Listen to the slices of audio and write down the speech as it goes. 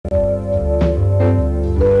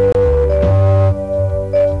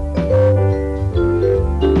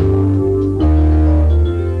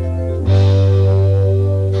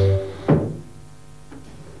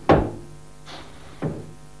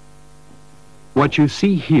What you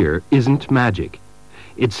see here isn't magic.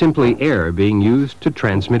 It's simply air being used to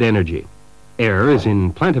transmit energy. Air is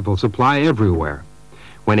in plentiful supply everywhere.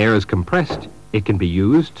 When air is compressed, it can be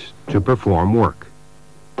used to perform work.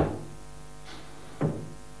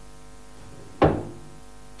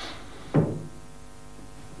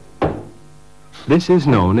 This is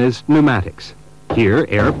known as pneumatics. Here,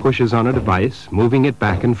 air pushes on a device, moving it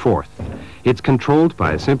back and forth. It's controlled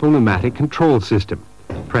by a simple pneumatic control system.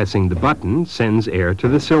 Pressing the button sends air to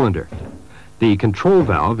the cylinder. The control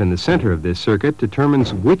valve in the center of this circuit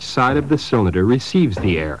determines which side of the cylinder receives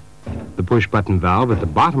the air. The push-button valve at the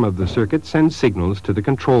bottom of the circuit sends signals to the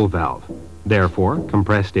control valve. Therefore,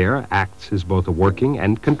 compressed air acts as both a working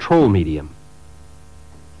and control medium.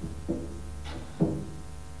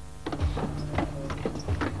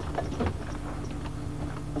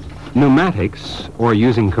 Pneumatics, or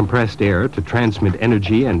using compressed air to transmit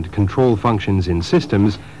energy and control functions in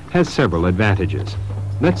systems, has several advantages.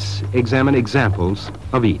 Let's examine examples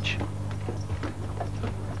of each.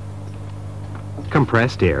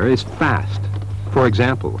 Compressed air is fast. For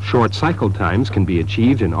example, short cycle times can be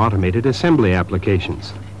achieved in automated assembly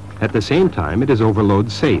applications. At the same time, it is overload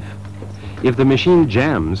safe. If the machine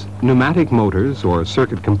jams, pneumatic motors or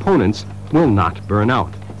circuit components will not burn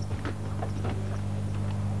out.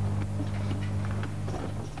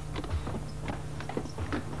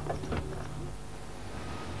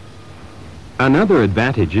 Another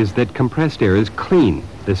advantage is that compressed air is clean.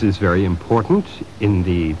 This is very important in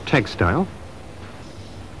the textile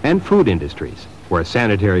and food industries, where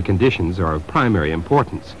sanitary conditions are of primary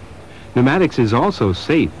importance. Pneumatics is also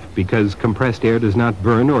safe because compressed air does not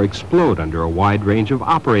burn or explode under a wide range of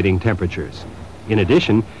operating temperatures. In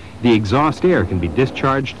addition, the exhaust air can be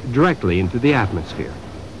discharged directly into the atmosphere.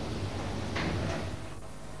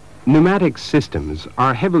 Pneumatic systems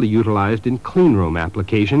are heavily utilized in cleanroom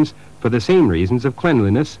applications for the same reasons of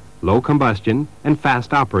cleanliness, low combustion, and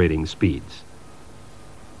fast operating speeds.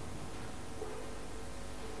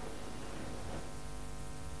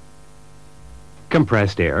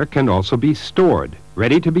 Compressed air can also be stored,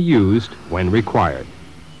 ready to be used when required.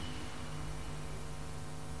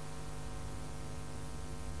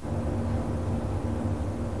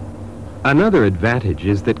 Another advantage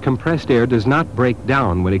is that compressed air does not break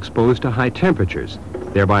down when exposed to high temperatures,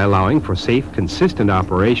 thereby allowing for safe, consistent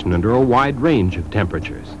operation under a wide range of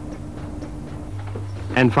temperatures.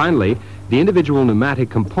 And finally, the individual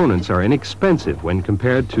pneumatic components are inexpensive when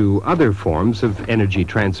compared to other forms of energy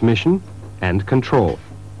transmission and control.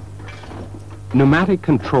 Pneumatic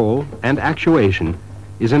control and actuation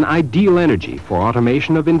is an ideal energy for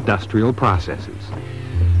automation of industrial processes.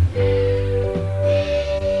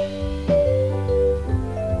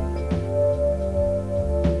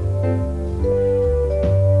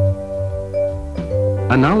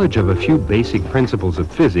 A knowledge of a few basic principles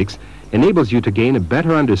of physics enables you to gain a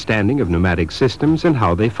better understanding of pneumatic systems and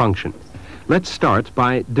how they function. Let's start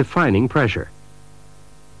by defining pressure.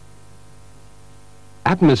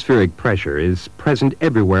 Atmospheric pressure is present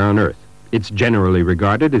everywhere on Earth. It's generally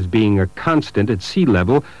regarded as being a constant at sea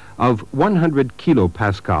level of 100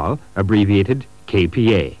 kilopascal, abbreviated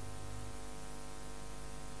kPa.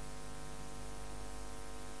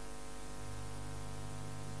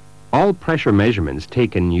 All pressure measurements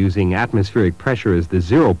taken using atmospheric pressure as the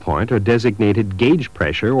 0 point are designated gauge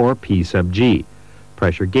pressure, or P sub G.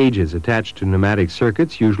 Pressure gauges attached to pneumatic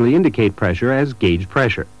circuits usually indicate pressure as gauge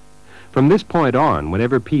pressure. From this point on,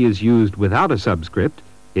 whenever P is used without a subscript,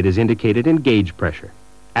 it is indicated in gauge pressure.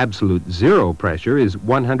 Absolute zero pressure is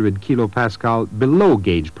 100 kilopascal below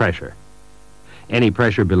gauge pressure. Any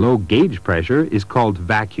pressure below gauge pressure is called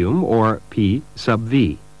vacuum, or P sub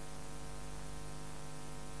V.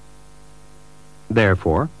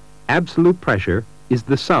 Therefore, absolute pressure is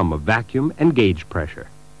the sum of vacuum and gauge pressure.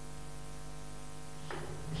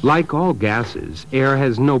 Like all gases, air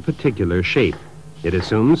has no particular shape. It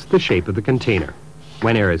assumes the shape of the container.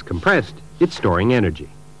 When air is compressed, it's storing energy.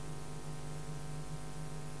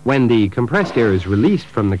 When the compressed air is released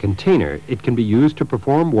from the container, it can be used to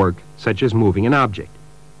perform work such as moving an object.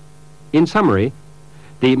 In summary,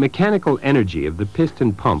 the mechanical energy of the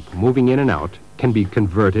piston pump moving in and out can be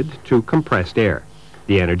converted to compressed air.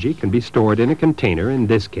 The energy can be stored in a container, in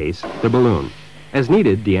this case, the balloon. As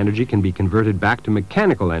needed, the energy can be converted back to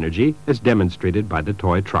mechanical energy, as demonstrated by the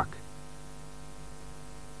toy truck.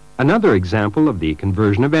 Another example of the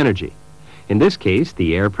conversion of energy. In this case,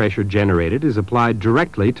 the air pressure generated is applied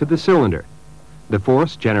directly to the cylinder. The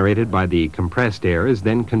force generated by the compressed air is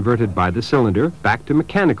then converted by the cylinder back to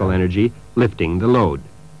mechanical energy, lifting the load.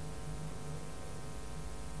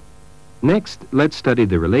 Next, let's study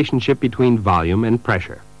the relationship between volume and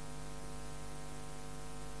pressure.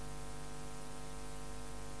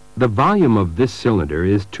 The volume of this cylinder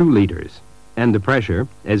is 2 liters, and the pressure,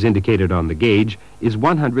 as indicated on the gauge, is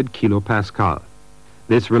 100 kilopascal.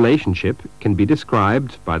 This relationship can be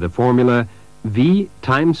described by the formula V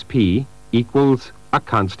times P equals a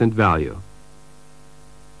constant value.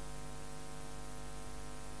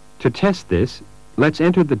 To test this, let's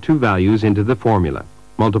enter the two values into the formula.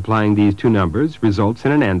 Multiplying these two numbers results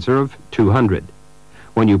in an answer of 200.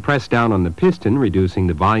 When you press down on the piston, reducing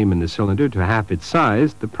the volume in the cylinder to half its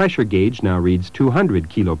size, the pressure gauge now reads 200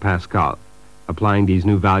 kilopascal. Applying these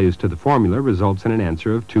new values to the formula results in an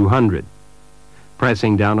answer of 200.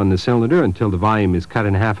 Pressing down on the cylinder until the volume is cut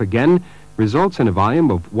in half again results in a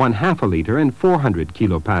volume of 1/2 a liter and 400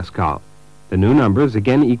 kilopascal. The new numbers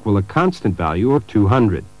again equal a constant value of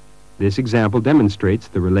 200. This example demonstrates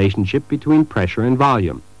the relationship between pressure and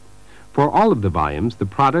volume. For all of the volumes, the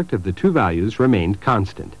product of the two values remained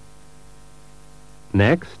constant.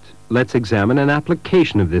 Next, let's examine an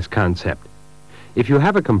application of this concept. If you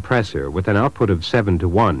have a compressor with an output of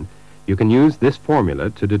 7:1, you can use this formula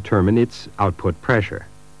to determine its output pressure.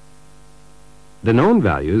 The known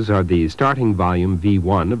values are the starting volume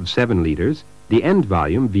V1 of 7 liters, the end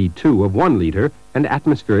volume V2 of 1 liter, and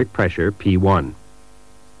atmospheric pressure P1.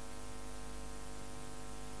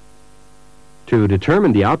 To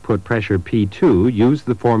determine the output pressure P2, use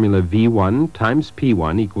the formula V1 times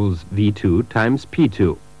P1 equals V2 times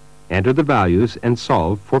P2. Enter the values and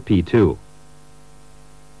solve for P2.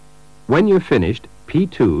 When you're finished,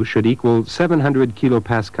 P2 should equal 700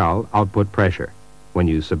 kilopascal output pressure. When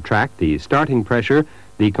you subtract the starting pressure,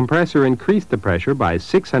 the compressor increased the pressure by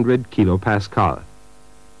 600 kilopascal.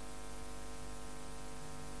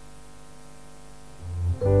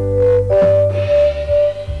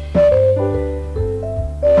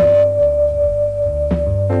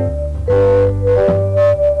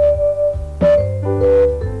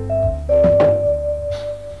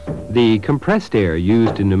 The compressed air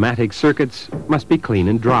used in pneumatic circuits must be clean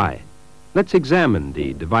and dry. Let's examine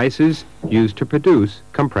the devices used to produce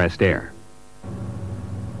compressed air.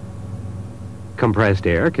 Compressed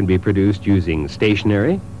air can be produced using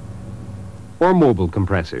stationary or mobile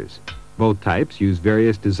compressors. Both types use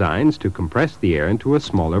various designs to compress the air into a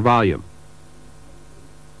smaller volume.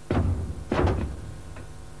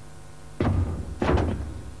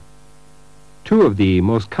 Two of the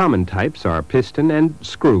most common types are piston and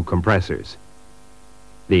screw compressors.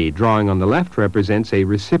 The drawing on the left represents a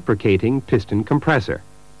reciprocating piston compressor.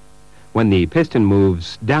 When the piston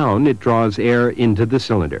moves down, it draws air into the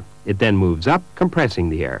cylinder. It then moves up, compressing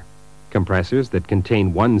the air. Compressors that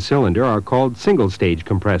contain one cylinder are called single-stage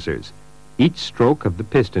compressors. Each stroke of the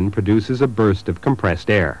piston produces a burst of compressed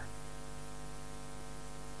air.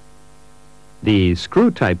 The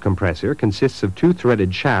screw-type compressor consists of two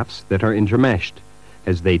threaded shafts that are intermeshed.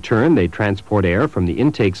 As they turn, they transport air from the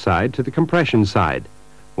intake side to the compression side.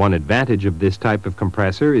 One advantage of this type of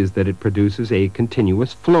compressor is that it produces a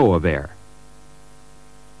continuous flow of air.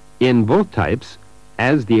 In both types,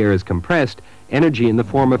 as the air is compressed, energy in the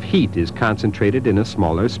form of heat is concentrated in a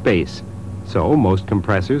smaller space. So, most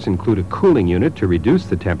compressors include a cooling unit to reduce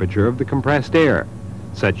the temperature of the compressed air.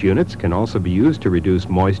 Such units can also be used to reduce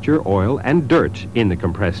moisture, oil, and dirt in the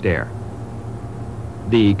compressed air.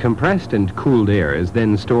 The compressed and cooled air is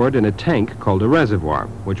then stored in a tank called a reservoir,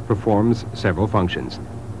 which performs several functions.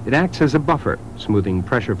 It acts as a buffer, smoothing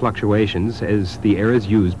pressure fluctuations as the air is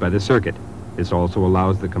used by the circuit. This also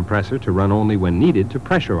allows the compressor to run only when needed to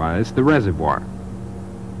pressurize the reservoir.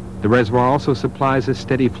 The reservoir also supplies a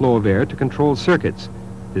steady flow of air to control circuits.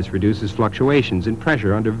 This reduces fluctuations in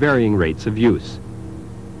pressure under varying rates of use.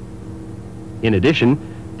 In addition,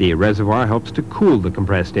 the reservoir helps to cool the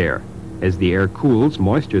compressed air. As the air cools,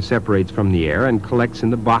 moisture separates from the air and collects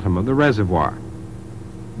in the bottom of the reservoir.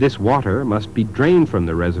 This water must be drained from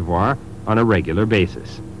the reservoir on a regular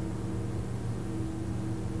basis.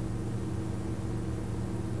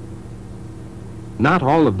 Not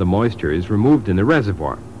all of the moisture is removed in the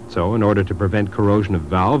reservoir, so in order to prevent corrosion of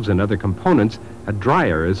valves and other components, a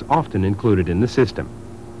dryer is often included in the system.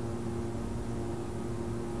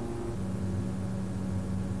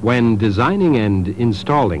 When designing and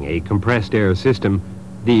installing a compressed air system,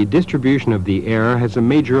 the distribution of the air has a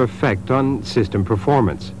major effect on system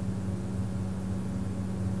performance.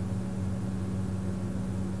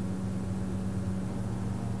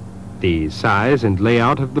 The size and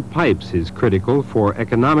layout of the pipes is critical for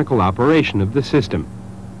economical operation of the system.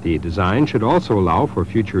 The design should also allow for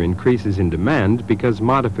future increases in demand because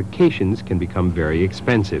modifications can become very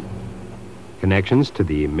expensive. Connections to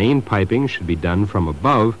the main piping should be done from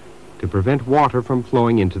above to prevent water from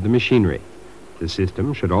flowing into the machinery. The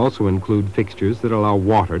system should also include fixtures that allow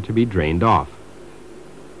water to be drained off.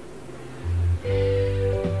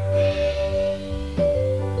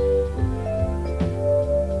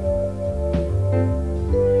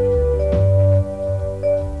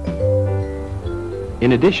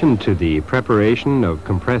 In addition to the preparation of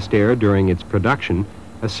compressed air during its production,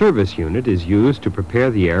 a service unit is used to prepare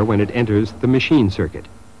the air when it enters the machine circuit.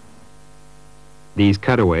 These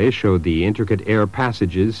cutaways show the intricate air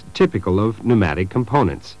passages typical of pneumatic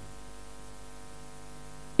components.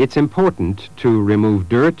 It's important to remove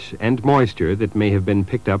dirt and moisture that may have been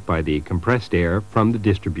picked up by the compressed air from the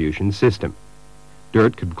distribution system.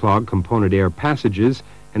 Dirt could clog component air passages,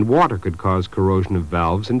 and water could cause corrosion of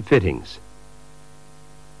valves and fittings.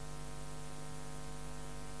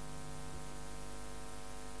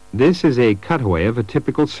 This is a cutaway of a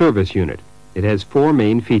typical service unit. It has 4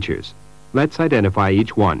 main features. Let's identify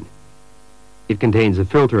each one. It contains a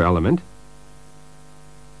filter element,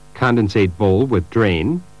 condensate bowl with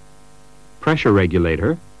drain, pressure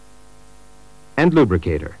regulator, and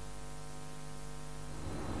lubricator.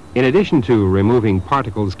 In addition to removing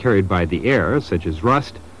particles carried by the air, such as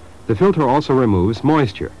rust, the filter also removes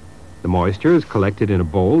moisture. The moisture is collected in a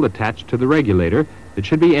bowl attached to the regulator that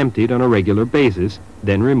should be emptied on a regular basis,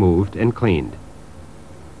 then removed and cleaned.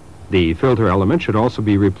 The filter element should also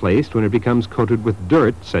be replaced when it becomes coated with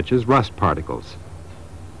dirt, such as rust particles.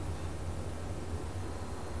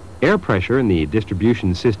 Air pressure in the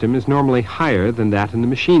distribution system is normally higher than that in the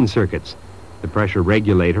machine circuits. The pressure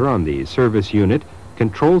regulator on the service unit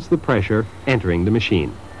controls the pressure entering the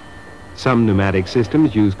machine. Some pneumatic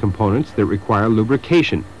systems use components that require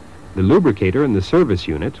lubrication. The lubricator in the service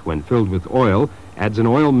unit, when filled with oil, adds an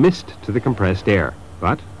oil mist to the compressed air.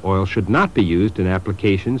 But oil should not be used in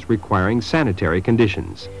applications requiring sanitary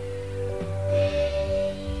conditions.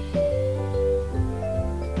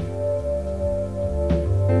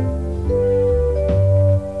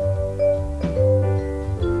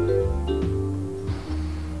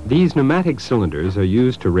 These pneumatic cylinders are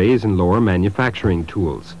used to raise and lower manufacturing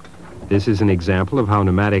tools. This is an example of how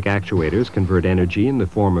pneumatic actuators convert energy in the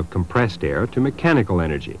form of compressed air to mechanical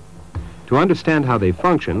energy. To understand how they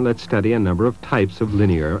function, let's study a number of types of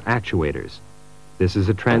linear actuators. This is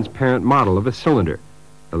a transparent model of a cylinder.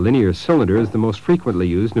 A linear cylinder is the most frequently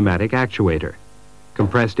used pneumatic actuator.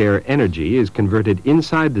 Compressed air energy is converted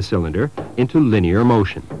inside the cylinder into linear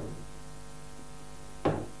motion.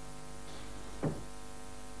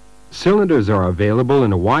 Cylinders are available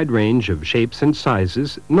in a wide range of shapes and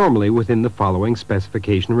sizes, normally within the following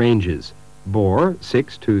specification ranges: bore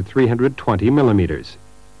 6 to 320 millimeters,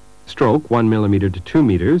 stroke 1 millimeter to 2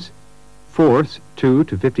 meters, force 2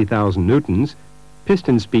 to 50,000 newtons,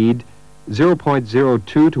 piston speed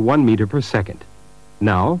 0.02 to 1 meter per second.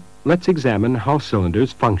 Now, let's examine how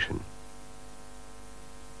cylinders function.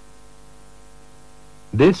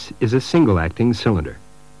 This is a single-acting cylinder.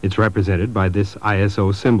 It's represented by this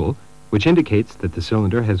ISO symbol, which indicates that the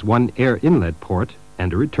cylinder has one air inlet port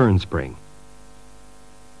and a return spring.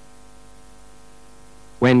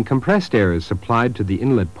 When compressed air is supplied to the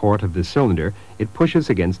inlet port of the cylinder, it pushes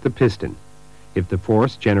against the piston. If the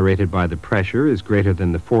force generated by the pressure is greater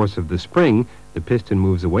than the force of the spring, the piston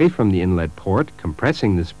moves away from the inlet port,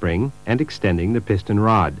 compressing the spring and extending the piston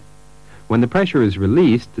rod. When the pressure is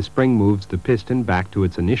released, the spring moves the piston back to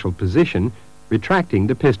its initial position, retracting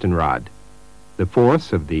the piston rod. The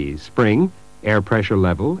force of the spring, air pressure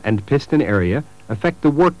level, and piston area affect the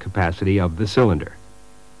work capacity of the cylinder.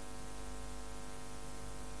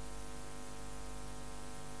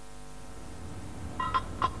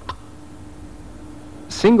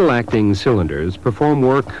 Single-acting cylinders perform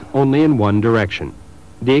work only in one direction,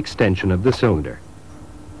 the extension of the cylinder.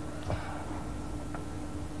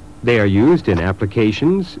 They are used in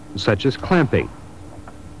applications such as clamping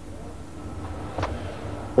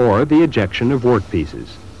or the ejection of workpieces.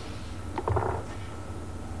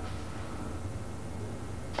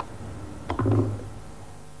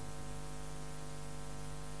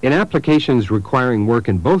 In applications requiring work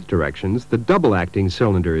in both directions, the double-acting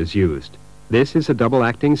cylinder is used. This is a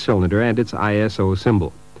double-acting cylinder and its ISO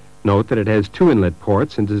symbol. Note that it has 2 inlet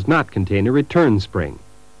ports and does not contain a return spring.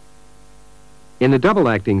 In the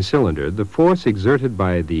double-acting cylinder, the force exerted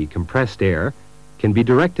by the compressed air can be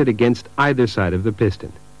directed against either side of the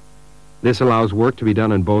piston. This allows work to be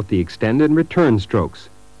done on both the extend and return strokes.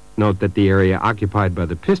 Note that the area occupied by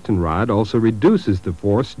the piston rod also reduces the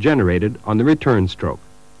force generated on the return stroke.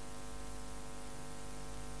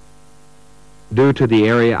 Due to the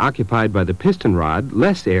area occupied by the piston rod,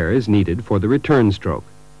 less air is needed for the return stroke.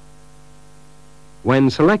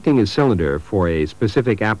 When selecting a cylinder for a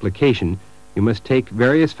specific application, you must take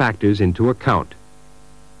various factors into account: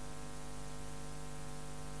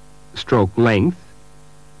 stroke length,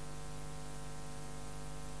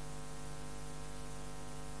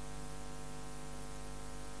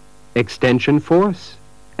 extension force,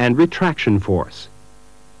 and retraction force.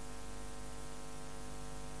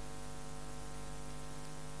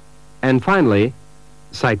 And finally,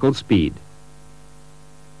 cycle speed.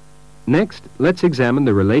 Next, let's examine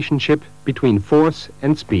the relationship between force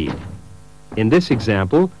and speed. In this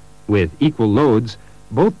example, with equal loads,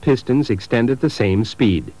 both pistons extend at the same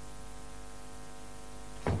speed.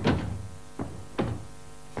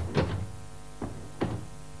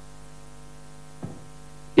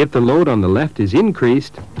 If the load on the left is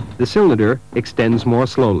increased, the cylinder extends more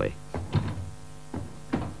slowly.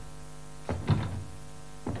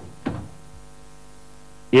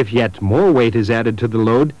 If yet more weight is added to the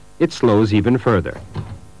load, it slows even further.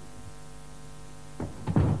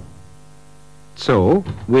 So,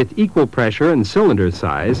 with equal pressure and cylinder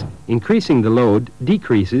size, increasing the load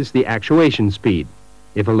decreases the actuation speed.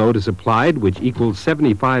 If a load is applied which equals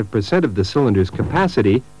 75% of the cylinder's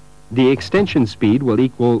capacity, the extension speed will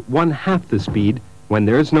equal 1/2 the speed when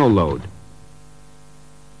there is no load.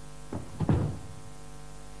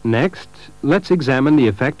 Next, let's examine the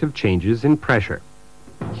effect of changes in pressure.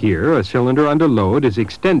 Here, a cylinder under load is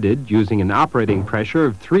extended using an operating pressure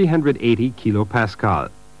of 380 kilopascal.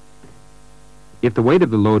 If the weight of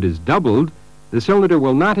the load is doubled, the cylinder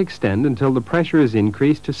will not extend until the pressure is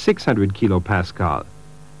increased to 600 kilopascal.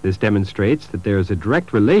 This demonstrates that there is a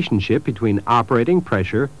direct relationship between operating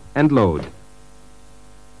pressure and load.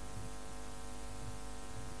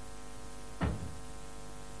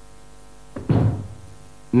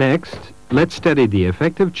 Next, let's study the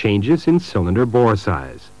effect of changes in cylinder bore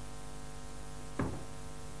size.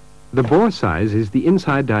 The bore size is the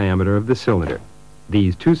inside diameter of the cylinder.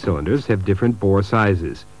 These two cylinders have different bore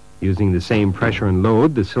sizes. Using the same pressure and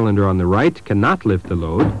load, the cylinder on the right cannot lift the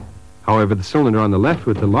load. However, the cylinder on the left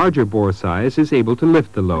with the larger bore size is able to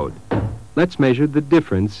lift the load. Let's measure the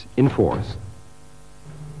difference in force.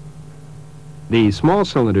 The small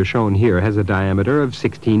cylinder shown here has a diameter of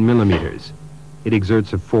 16 millimeters. It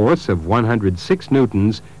exerts a force of 106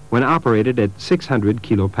 newtons when operated at 600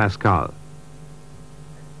 kilopascal.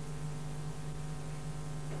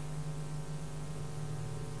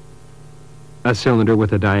 A cylinder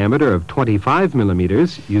with a diameter of 25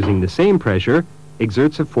 millimeters, using the same pressure,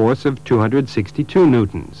 exerts a force of 262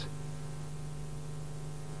 newtons.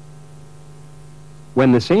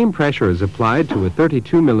 When the same pressure is applied to a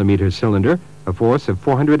 32 millimeter cylinder, a force of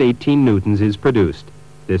 418 newtons is produced.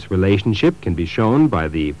 This relationship can be shown by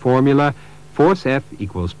the formula force F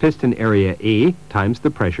equals piston area A times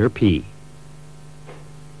the pressure P.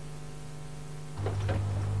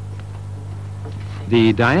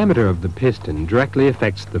 The diameter of the piston directly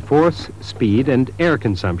affects the force, speed, and air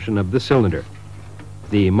consumption of the cylinder.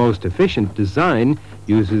 The most efficient design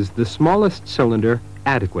uses the smallest cylinder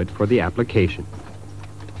adequate for the application.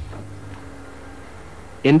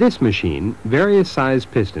 In this machine, various size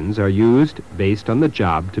pistons are used based on the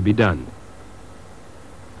job to be done.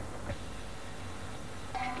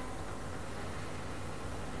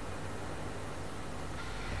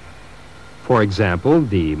 For example,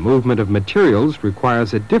 the movement of materials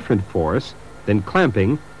requires a different force than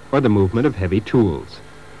clamping or the movement of heavy tools.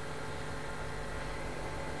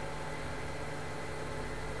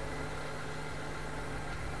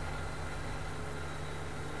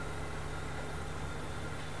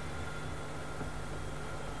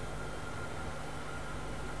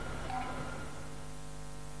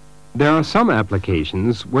 There are some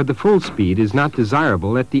applications where the full speed is not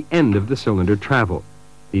desirable at the end of the cylinder travel.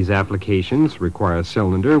 These applications require a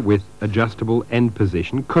cylinder with adjustable end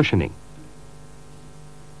position cushioning.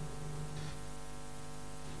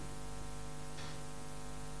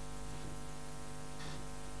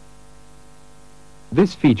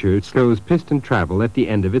 This feature slows piston travel at the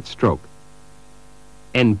end of its stroke.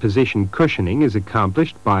 End position cushioning is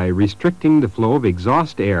accomplished by restricting the flow of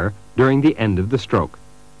exhaust air during the end of the stroke.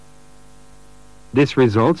 This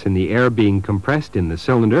results in the air being compressed in the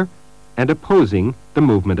cylinder and opposing the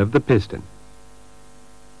movement of the piston.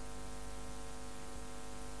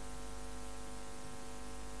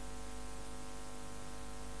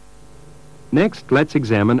 Next, let's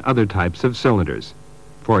examine other types of cylinders.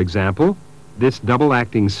 For example, this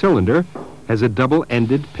double-acting cylinder has a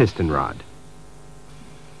double-ended piston rod.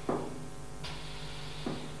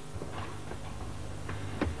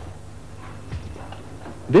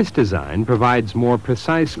 This design provides more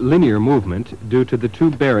precise linear movement due to the two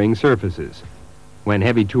bearing surfaces. When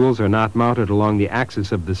heavy tools are not mounted along the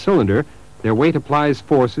axis of the cylinder, their weight applies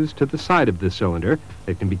forces to the side of the cylinder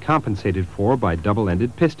that can be compensated for by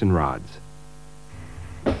double-ended piston rods.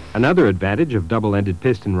 Another advantage of double-ended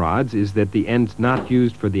piston rods is that the ends not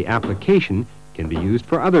used for the application can be used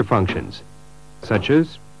for other functions, such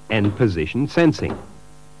as end position sensing.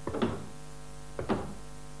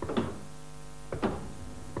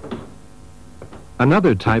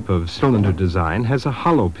 Another type of cylinder design has a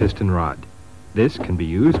hollow piston rod. This can be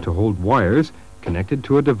used to hold wires connected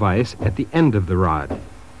to a device at the end of the rod,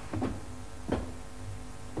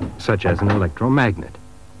 such as an electromagnet.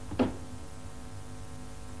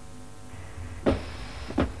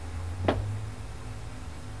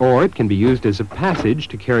 Or it can be used as a passage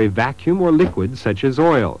to carry vacuum or liquid such as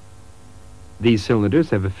oil. These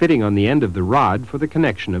cylinders have a fitting on the end of the rod for the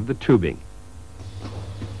connection of the tubing.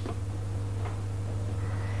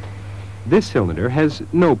 This cylinder has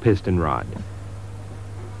no piston rod.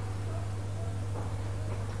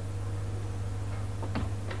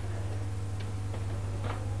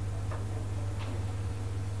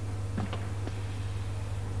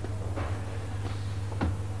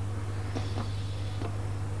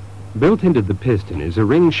 Built into the piston is a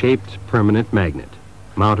ring-shaped permanent magnet.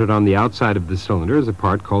 Mounted on the outside of the cylinder is a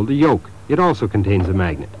part called a yoke. It also contains a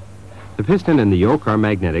magnet. The piston and the yoke are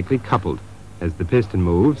magnetically coupled. As the piston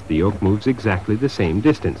moves, the yoke moves exactly the same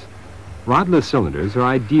distance. Rodless cylinders are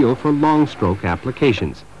ideal for long-stroke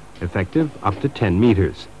applications, effective up to 10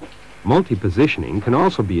 meters. Multi-positioning can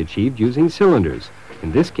also be achieved using cylinders,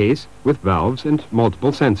 in this case with valves and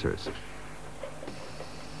multiple sensors.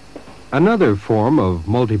 Another form of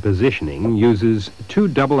multi-positioning uses two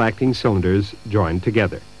double-acting cylinders joined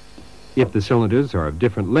together. If the cylinders are of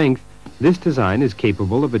different length, this design is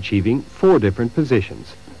capable of achieving 4 different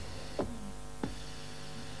positions.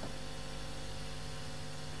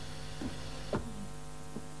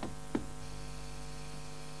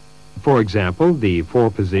 For example, the 4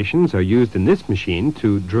 positions are used in this machine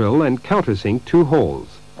to drill and countersink 2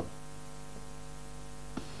 holes.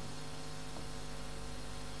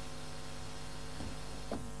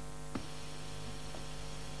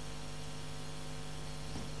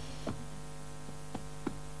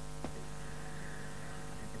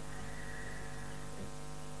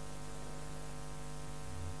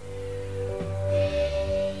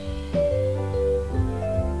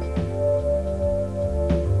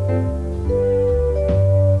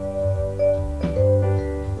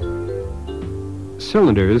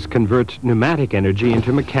 Cylinders convert pneumatic energy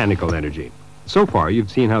into mechanical energy. So far, you've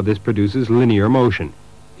seen how this produces linear motion.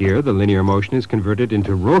 Here, the linear motion is converted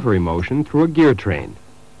into rotary motion through a gear train.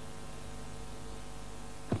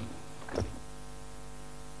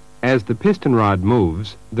 As the piston rod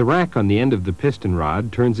moves, the rack on the end of the piston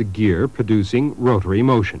rod turns a gear, producing rotary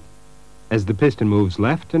motion. As the piston moves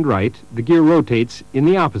left and right, the gear rotates in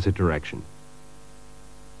the opposite direction.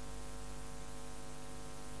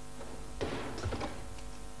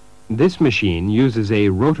 This machine uses a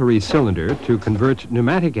rotary cylinder to convert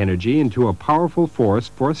pneumatic energy into a powerful force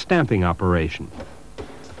for a stamping operation.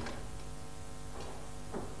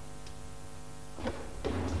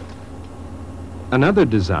 Another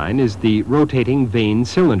design is the rotating vane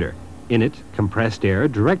cylinder. In it, compressed air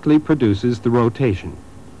directly produces the rotation.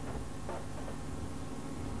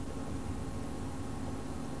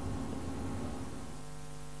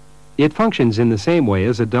 It functions in the same way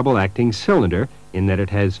as a double-acting cylinder in that it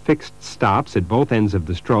has fixed stops at both ends of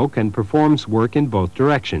the stroke and performs work in both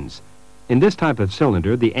directions. In this type of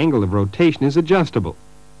cylinder, the angle of rotation is adjustable.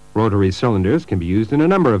 Rotary cylinders can be used in a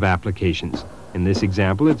number of applications. In this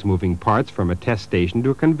example, it's moving parts from a test station to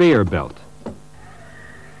a conveyor belt.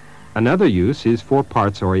 Another use is for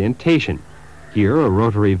parts orientation. Here, a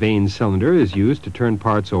rotary vane cylinder is used to turn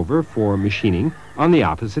parts over for machining on the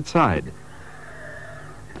opposite side.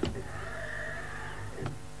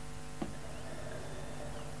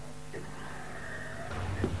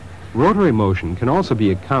 Rotary motion can also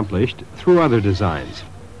be accomplished through other designs.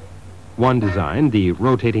 One design, the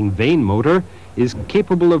rotating vane motor, is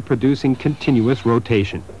capable of producing continuous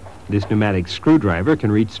rotation. This pneumatic screwdriver can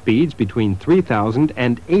reach speeds between 3,000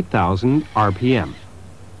 and 8,000 RPM.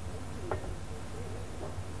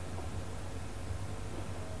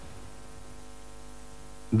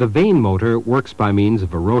 The vane motor works by means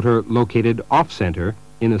of a rotor located off-center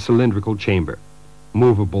in a cylindrical chamber.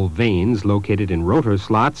 Movable vanes located in rotor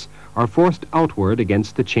slots are forced outward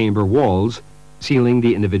against the chamber walls, sealing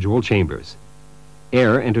the individual chambers.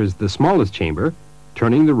 Air enters the smallest chamber,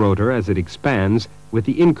 turning the rotor as it expands with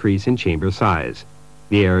the increase in chamber size.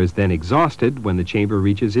 The air is then exhausted when the chamber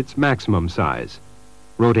reaches its maximum size.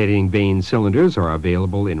 Rotating vane cylinders are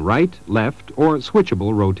available in right, left, or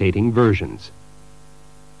switchable rotating versions.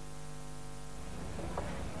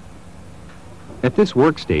 At this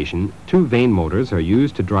workstation, 2 vane motors are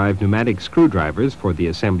used to drive pneumatic screwdrivers for the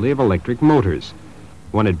assembly of electric motors.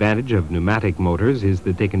 One advantage of pneumatic motors is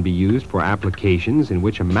that they can be used for applications in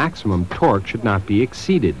which a maximum torque should not be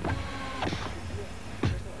exceeded.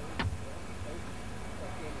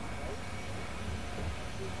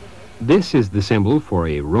 This is the symbol for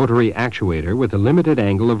a rotary actuator with a limited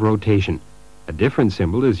angle of rotation. A different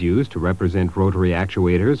symbol is used to represent rotary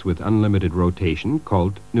actuators with unlimited rotation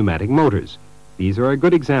called pneumatic motors. These are a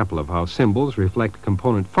good example of how symbols reflect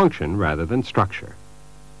component function rather than structure.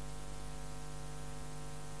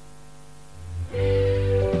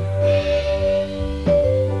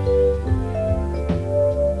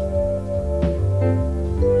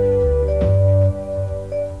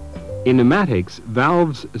 In pneumatics,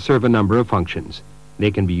 valves serve a number of functions.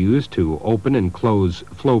 They can be used to open and close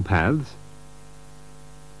flow paths,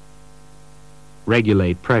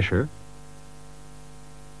 regulate pressure,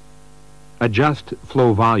 adjust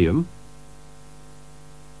flow volume,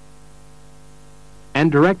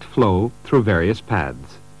 and direct flow through various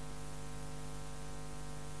paths.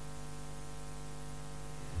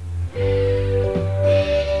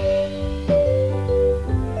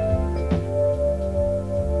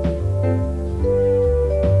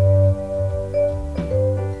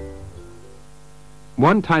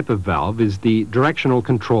 One type of valve is the directional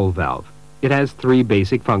control valve. It has three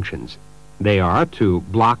basic functions. They are to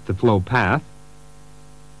block the flow path,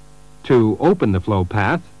 to open the flow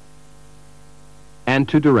path, and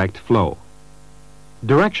to direct flow.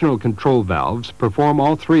 Directional control valves perform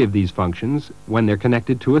all three of these functions when they're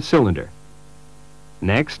connected to a cylinder.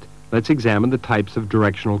 Next, let's examine the types of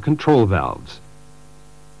directional control valves.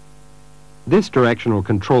 This directional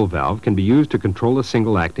control valve can be used to control a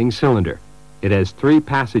single-acting cylinder. It has three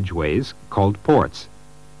passageways called ports.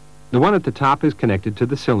 The one at the top is connected to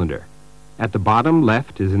the cylinder. At the bottom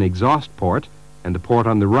left is an exhaust port, and the port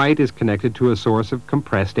on the right is connected to a source of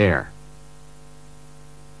compressed air.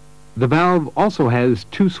 The valve also has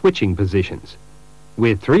two switching positions.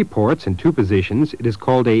 With 3 ports and 2 positions, it is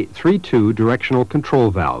called a 3-2 directional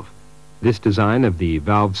control valve. This design of the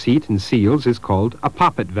valve seat and seals is called a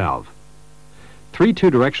poppet valve.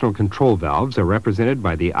 3-2 directional control valves are represented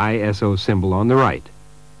by the ISO symbol on the right.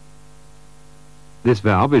 This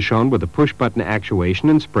valve is shown with a push-button actuation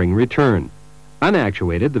and spring return.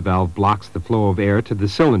 Unactuated, the valve blocks the flow of air to the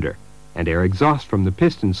cylinder, and air exhausts from the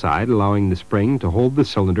piston side, allowing the spring to hold the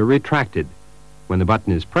cylinder retracted. When the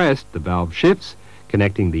button is pressed, the valve shifts,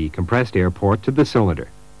 connecting the compressed air port to the cylinder.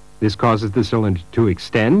 This causes the cylinder to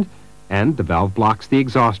extend, and the valve blocks the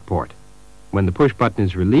exhaust port. When the push button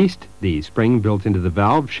is released, the spring built into the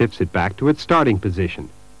valve shifts it back to its starting position.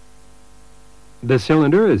 The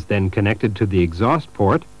cylinder is then connected to the exhaust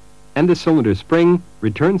port, and the cylinder spring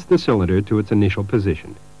returns the cylinder to its initial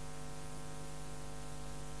position.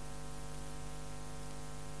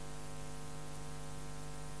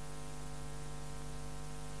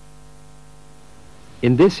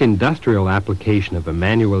 In this industrial application of a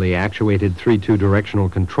manually actuated 3-2 directional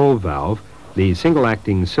control valve, the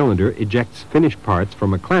single-acting cylinder ejects finished parts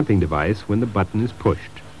from a clamping device when the button is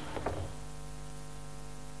pushed.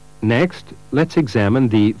 Next, let's examine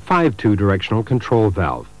the 5-2 directional control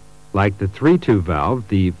valve. Like the 3-2 valve,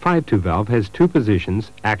 the 5-2 valve has 2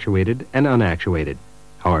 positions, actuated and unactuated.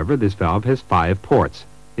 However, this valve has 5 ports.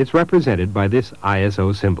 It's represented by this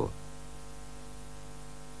ISO symbol.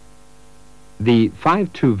 The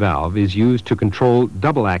 5-2 valve is used to control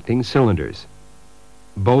double-acting cylinders.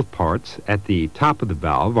 Both parts at the top of the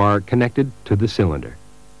valve are connected to the cylinder.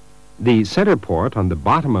 The center port on the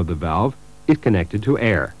bottom of the valve is connected to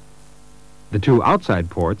air. The 2 outside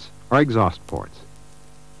ports are exhaust ports.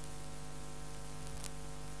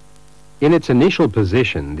 In its initial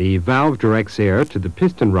position, the valve directs air to the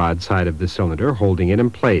piston rod side of the cylinder, holding it in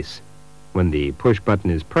place. When the push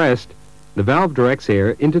button is pressed, the valve directs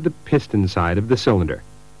air into the piston side of the cylinder.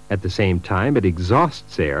 At the same time, it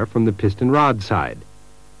exhausts air from the piston rod side.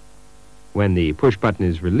 When the push button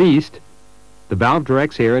is released, the valve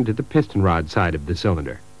directs air into the piston rod side of the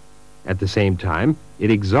cylinder. At the same time, it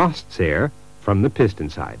exhausts air from the piston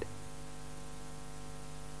side.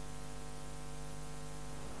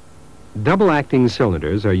 Double-acting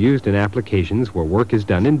cylinders are used in applications where work is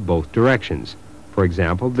done in both directions. For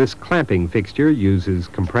example, this clamping fixture uses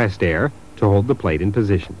compressed air to hold the plate in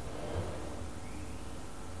position.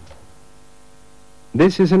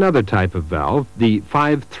 This is another type of valve, the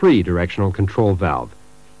 5-3 directional control valve.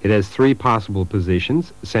 It has 3 possible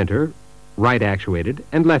positions: center, right actuated,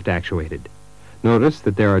 and left actuated. Notice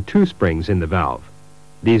that there are 2 springs in the valve.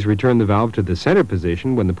 These return the valve to the center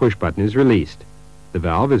position when the push button is released. The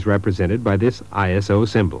valve is represented by this ISO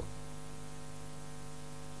symbol.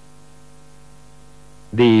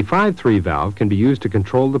 The 5-3 valve can be used to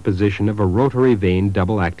control the position of a rotary vane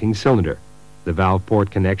double-acting cylinder. The valve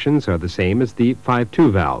port connections are the same as the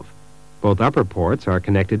 5-2 valve. Both upper ports are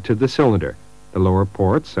connected to the cylinder. The lower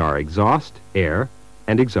ports are exhaust, air,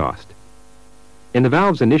 and exhaust. In the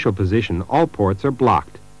valve's initial position, all ports are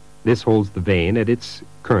blocked. This holds the vane at its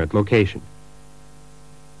current location.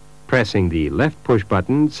 Pressing the left push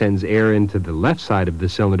button sends air into the left side of the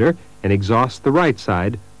cylinder and exhausts the right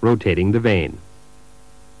side, rotating the vane.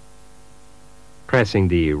 Pressing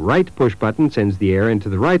the right push button sends the air into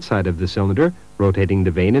the right side of the cylinder, rotating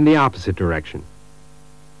the vane in the opposite direction.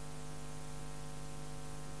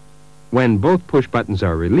 When both push buttons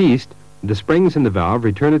are released, the springs in the valve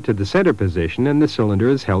return it to the center position and the cylinder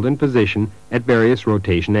is held in position at various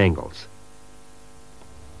rotation angles.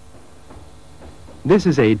 This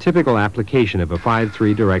is a typical application of a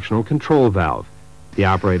 5-3 directional control valve. The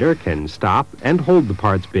operator can stop and hold the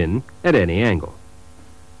parts bin at any angle.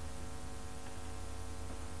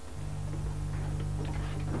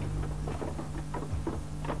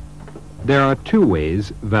 There are two ways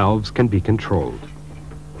valves can be controlled.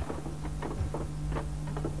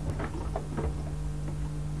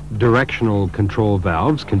 Directional control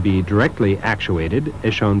valves can be directly actuated,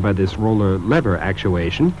 as shown by this roller lever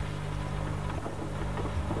actuation,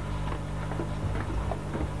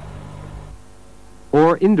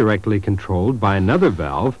 or indirectly controlled by another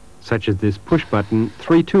valve, such as this push-button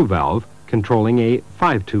 3-2 valve controlling a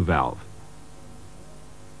 5-2 valve.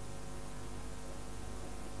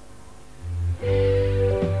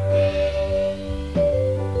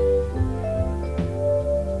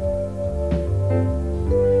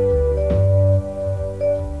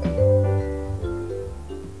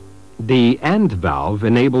 The AND valve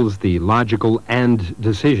enables the logical AND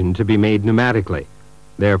decision to be made pneumatically.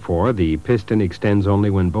 Therefore, the piston extends only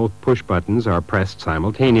when both push buttons are pressed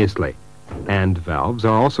simultaneously. AND valves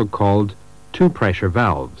are also called two-pressure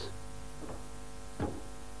valves.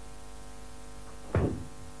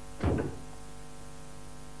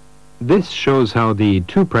 This shows how the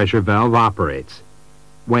two-pressure valve operates.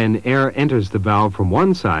 When air enters the valve from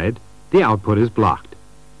one side, the output is blocked.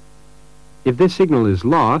 If this signal is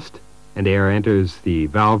lost, and air enters the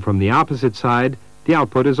valve from the opposite side, the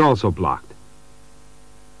output is also blocked.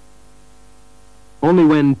 Only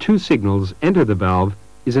when two signals enter the valve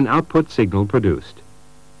is an output signal produced.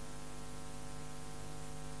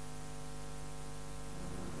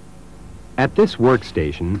 At this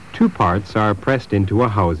workstation, two parts are pressed into a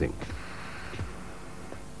housing.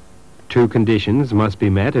 Two conditions must be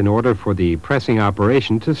met in order for the pressing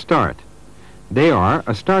operation to start. They are: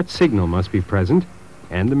 a start signal must be present,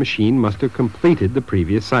 and the machine must have completed the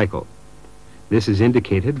previous cycle. This is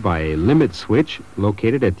indicated by a limit switch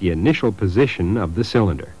located at the initial position of the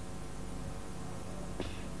cylinder.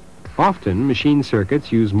 Often, machine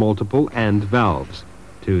circuits use multiple AND valves.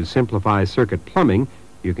 To simplify circuit plumbing,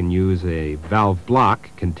 you can use a valve block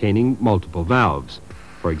containing multiple valves.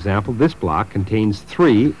 For example, this block contains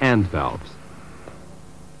 3 AND valves.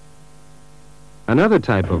 Another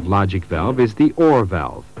type of logic valve is the OR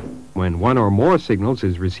valve. When one or more signals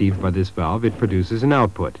is received by this valve, it produces an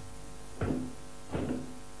output.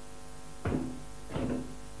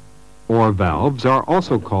 OR valves are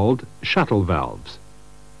also called shuttle valves.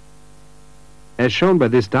 As shown by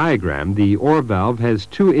this diagram, the OR valve has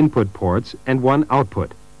 2 input ports and 1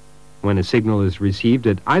 output. When a signal is received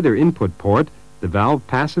at either input port, the valve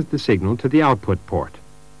passes the signal to the output port.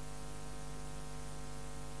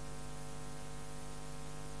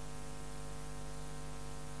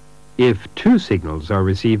 If 2 signals are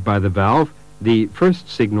received by the valve, the first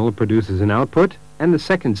signal produces an output and the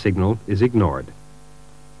second signal is ignored.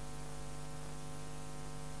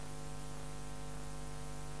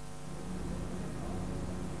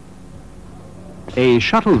 A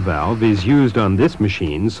shuttle valve is used on this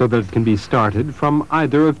machine so that it can be started from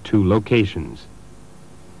either of 2 locations.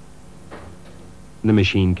 The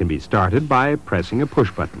machine can be started by pressing a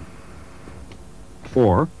push button,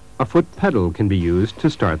 or a foot pedal can be used to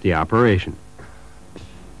start the operation.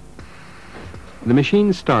 The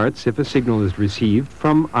machine starts if a signal is received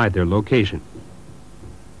from either location.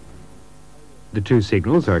 The 2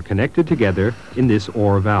 signals are connected together in this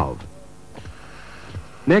OR valve.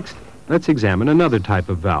 Next, let's examine another type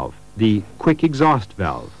of valve, the quick exhaust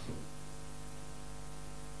valve.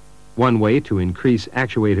 One way to increase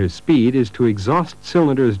actuator speed is to exhaust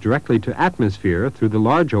cylinders directly to atmosphere through the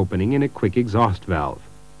large opening in a quick exhaust valve.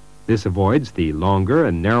 This avoids the longer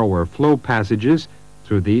and narrower flow passages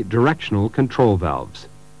through the directional control valves.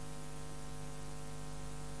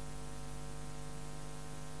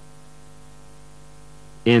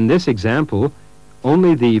 In this example,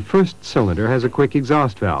 only the first cylinder has a quick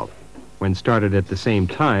exhaust valve. When started at the same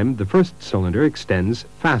time, the first cylinder extends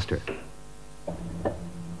faster.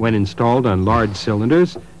 When installed on large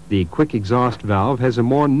cylinders, the quick exhaust valve has a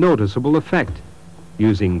more noticeable effect.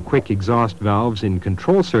 Using quick exhaust valves in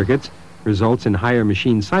control circuits results in higher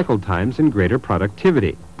machine cycle times and greater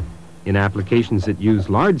productivity. In applications that use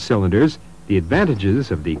large cylinders, the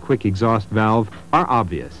advantages of the quick exhaust valve are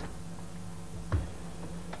obvious.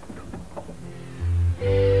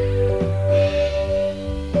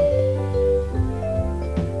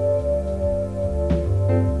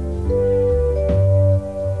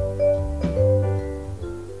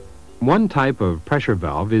 One type of pressure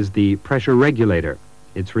valve is the pressure regulator.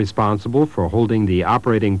 It's responsible for holding the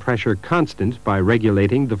operating pressure constant by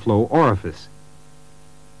regulating the flow orifice.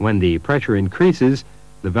 When the pressure increases,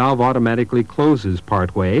 the valve automatically closes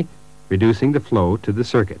partway, reducing the flow to the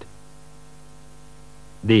circuit.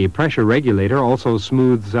 The pressure regulator also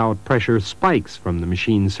smooths out pressure spikes from the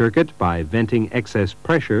machine circuit by venting excess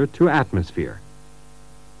pressure to atmosphere.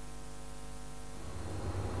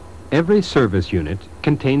 Every service unit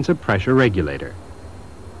contains a pressure regulator.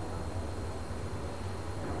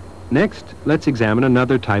 Next, let's examine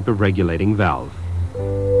another type of regulating valve.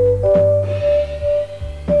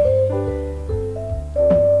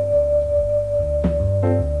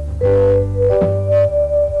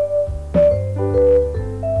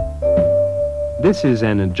 This is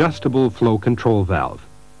an adjustable flow control valve.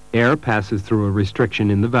 Air passes through a restriction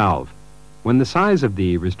in the valve. When the size of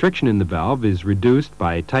the restriction in the valve is reduced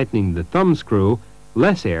by tightening the thumb screw,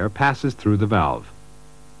 less air passes through the valve.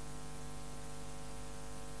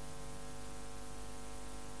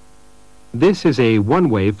 This is a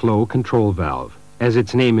one-way flow control valve. As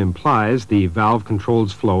its name implies, the valve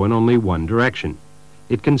controls flow in only one direction.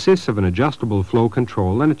 It consists of an adjustable flow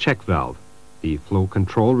control and a check valve. The flow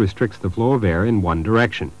control restricts the flow of air in one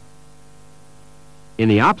direction. In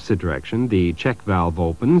the opposite direction, the check valve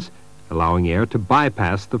opens, allowing air to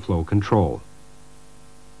bypass the flow control.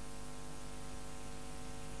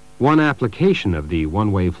 One application of the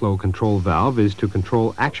one-way flow control valve is to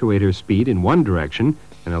control actuator speed in one direction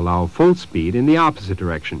and allow full speed in the opposite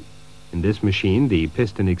direction. In this machine, the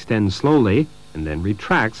piston extends slowly and then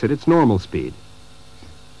retracts at its normal speed.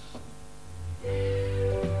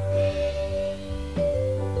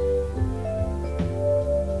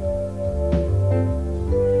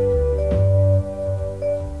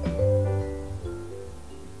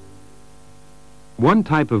 One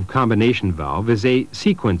type of combination valve is a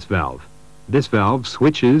sequence valve. This valve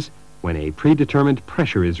switches when a predetermined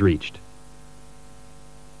pressure is reached.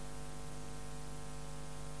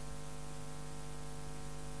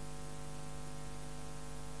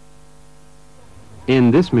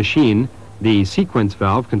 In this machine, the sequence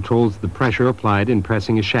valve controls the pressure applied in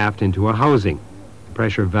pressing a shaft into a housing. The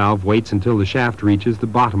pressure valve waits until the shaft reaches the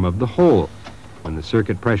bottom of the hole. When the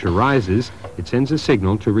circuit pressure rises, it sends a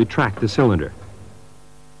signal to retract the cylinder.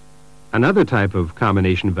 Another type of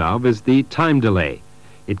combination valve is the time delay.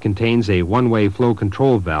 It contains a one-way flow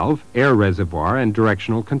control valve, air reservoir, and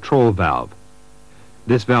directional control valve.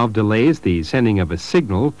 This valve delays the sending of a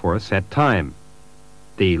signal for a set time.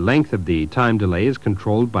 The length of the time delay is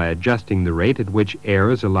controlled by adjusting the rate at which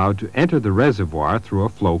air is allowed to enter the reservoir through a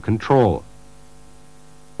flow control.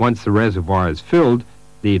 Once the reservoir is filled,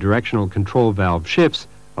 the directional control valve shifts,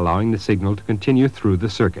 allowing the signal to continue through the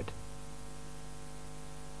circuit.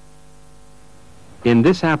 In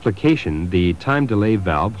this application, the time delay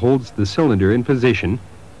valve holds the cylinder in position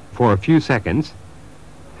for a few seconds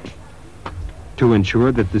to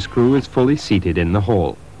ensure that the screw is fully seated in the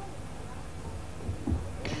hole.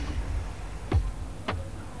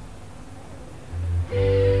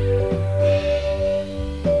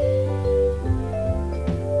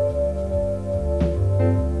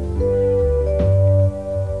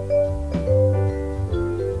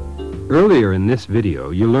 Earlier in this video,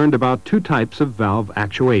 you learned about two types of valve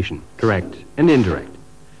actuation, direct and indirect.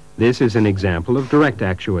 This is an example of direct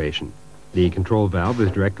actuation. The control valve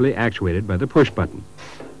is directly actuated by the push button.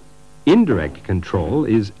 Indirect control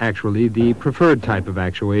is actually the preferred type of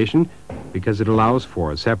actuation because it allows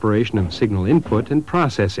for a separation of signal input and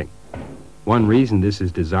processing. One reason this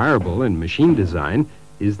is desirable in machine design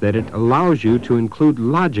is that it allows you to include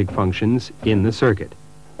logic functions in the circuit.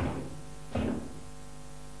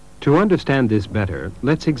 To understand this better,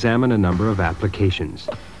 let's examine a number of applications.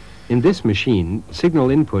 In this machine,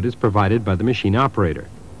 signal input is provided by the machine operator.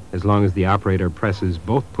 As long as the operator presses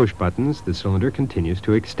both push buttons, the cylinder continues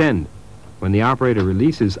to extend. When the operator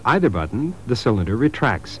releases either button, the cylinder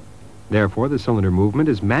retracts. Therefore, the cylinder movement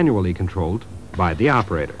is manually controlled by the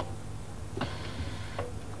operator.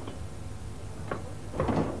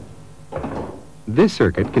 This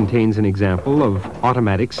circuit contains an example of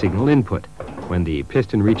automatic signal input. When the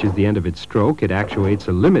piston reaches the end of its stroke, it actuates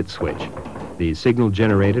a limit switch. The signal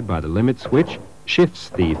generated by the limit switch shifts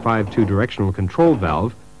the 5-2 directional control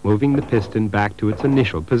valve moving the piston back to its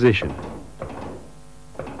initial position.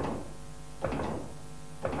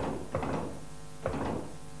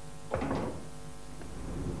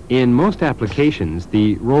 In most applications,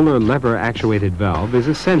 the roller lever actuated valve is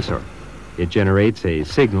a sensor. It generates a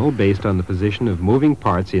signal based on the position of moving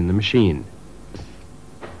parts in the machine.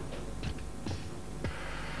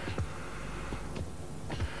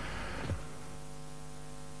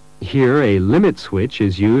 Here, a limit switch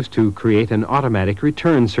is used to create an automatic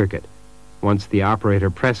return circuit. Once the operator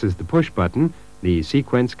presses the push button, the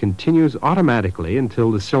sequence continues automatically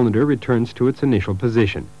until the cylinder returns to its initial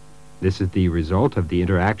position. This is the result of the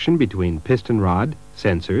interaction between piston rod,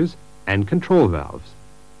 sensors, and control valves.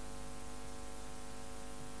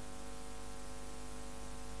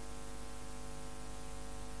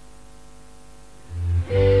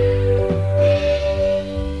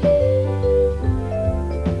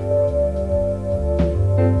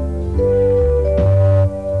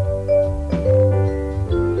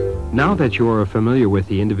 Now that you are familiar with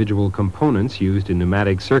the individual components used in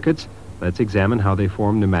pneumatic circuits, let's examine how they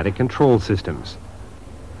form pneumatic control systems.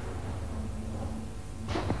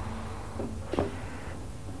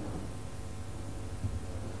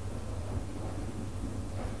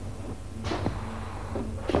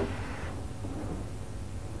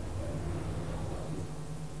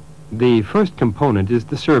 The first component is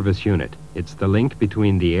the service unit. It's the link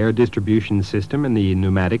between the air distribution system and the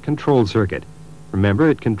pneumatic control circuit. Remember,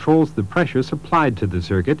 it controls the pressure supplied to the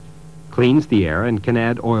circuit, cleans the air, and can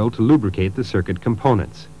add oil to lubricate the circuit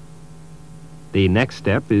components. The next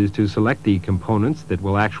step is to select the components that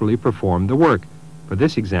will actually perform the work. For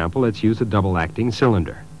this example, let's use a double-acting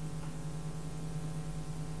cylinder.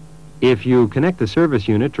 If you connect the service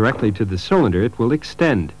unit directly to the cylinder, it will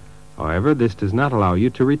extend. However, this does not allow you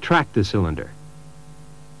to retract the cylinder.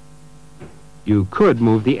 You could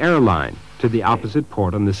move the air line to the opposite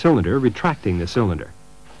port on the cylinder, retracting the cylinder.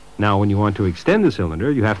 Now, when you want to extend the cylinder,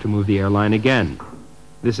 you have to move the air line again.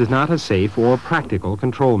 This is not a safe or practical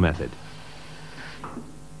control method.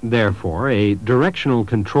 Therefore, a directional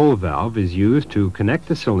control valve is used to connect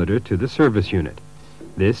the cylinder to the service unit.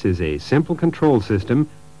 This is a simple control system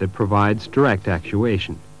that provides direct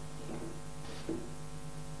actuation.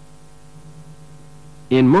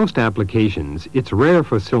 In most applications, it's rare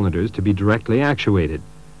for cylinders to be directly actuated.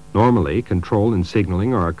 Normally, control and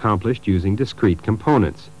signaling are accomplished using discrete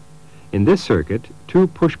components. In this circuit, two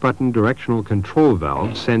push-button directional control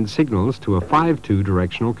valves send signals to a 5-2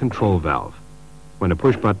 directional control valve. When a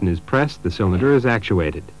push button is pressed, the cylinder is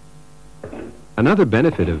actuated. Another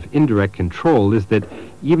benefit of indirect control is that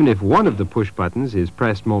even if one of the push buttons is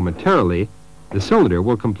pressed momentarily, the cylinder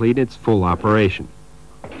will complete its full operation.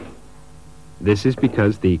 This is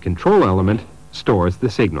because the control element stores the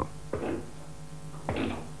signal.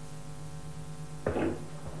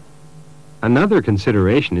 Another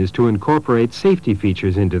consideration is to incorporate safety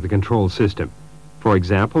features into the control system. For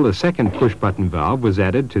example, a second push-button valve was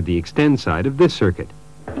added to the extend side of this circuit.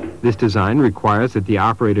 This design requires that the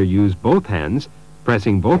operator use both hands,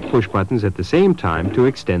 pressing both push buttons at the same time to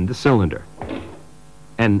extend the cylinder.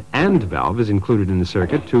 An AND valve is included in the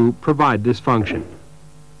circuit to provide this function.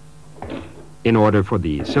 In order for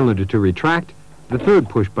the cylinder to retract, the third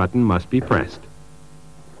push button must be pressed.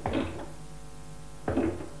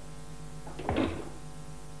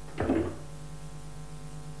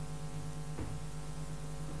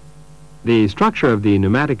 The structure of the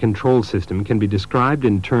pneumatic control system can be described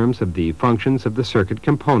in terms of the functions of the circuit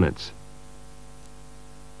components.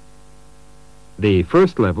 The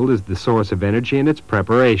first level is the source of energy and its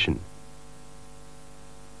preparation.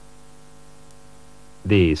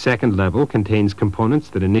 The second level contains components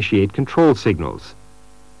that initiate control signals.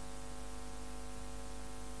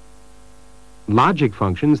 Logic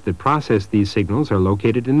functions that process these signals are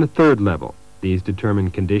located in the third level. These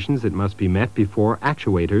determine conditions that must be met before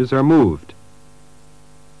actuators are moved.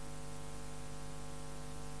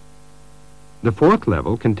 The fourth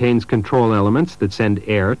level contains control elements that send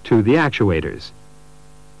air to the actuators.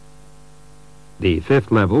 The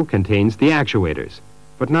fifth level contains the actuators,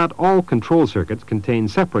 but not all control circuits contain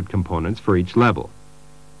separate components for each level.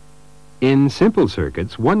 In simple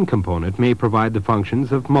circuits, one component may provide the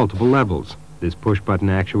functions of multiple levels. This push-button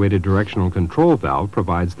actuated directional control valve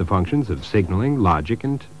provides the functions of signaling, logic,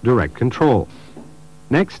 and direct control.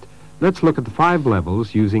 Next, let's look at the 5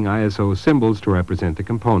 levels using ISO symbols to represent the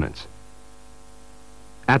components.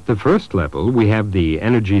 At the first level, we have the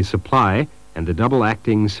energy supply and the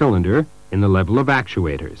double-acting cylinder in the level of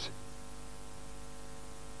actuators.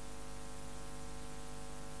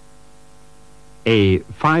 A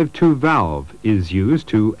 5-2 valve is used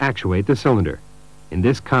to actuate the cylinder. In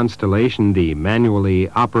this constellation, the manually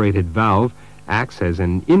operated valve acts as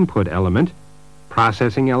an input element,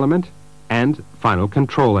 processing element, and final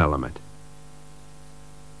control element.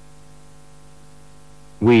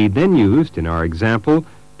 We then used, in our example,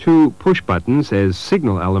 two push buttons as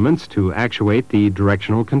signal elements to actuate the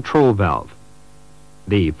directional control valve.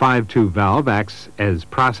 The 5-2 valve acts as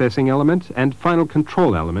processing element and final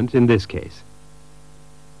control element in this case.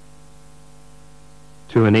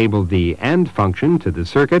 To enable the AND function to the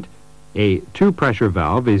circuit, a 2-pressure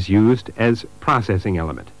valve is used as processing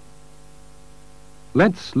element.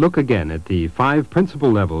 Let's look again at the 5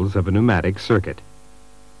 principal levels of a pneumatic circuit.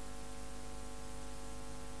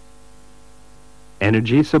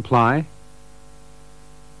 Energy supply,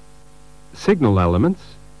 signal elements,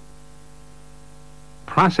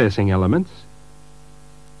 processing elements,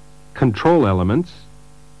 control elements,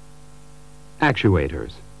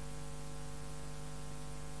 actuators.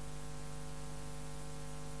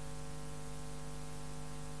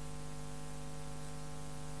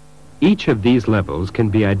 Each of these levels can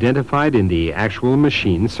be identified in the actual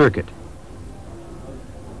machine circuit.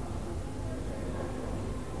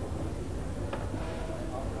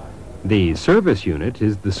 The service unit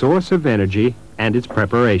is the source of energy and its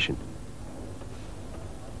preparation.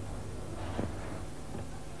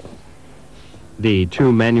 The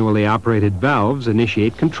 2 manually operated valves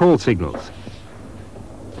initiate control signals.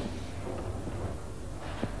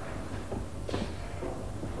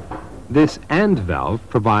 This AND valve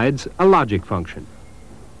provides a logic function.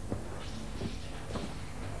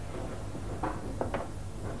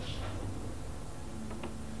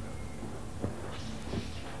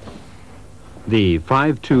 The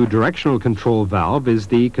 5-2 directional control valve is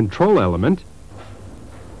the control element,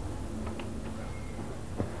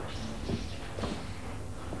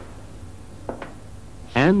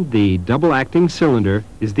 and the double-acting cylinder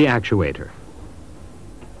is the actuator.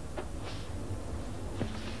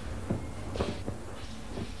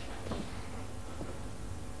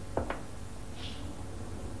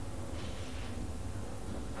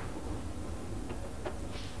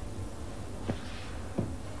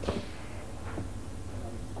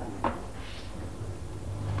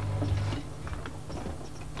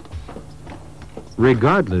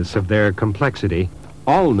 Regardless of their complexity,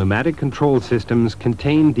 all pneumatic control systems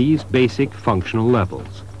contain these basic functional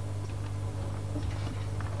levels.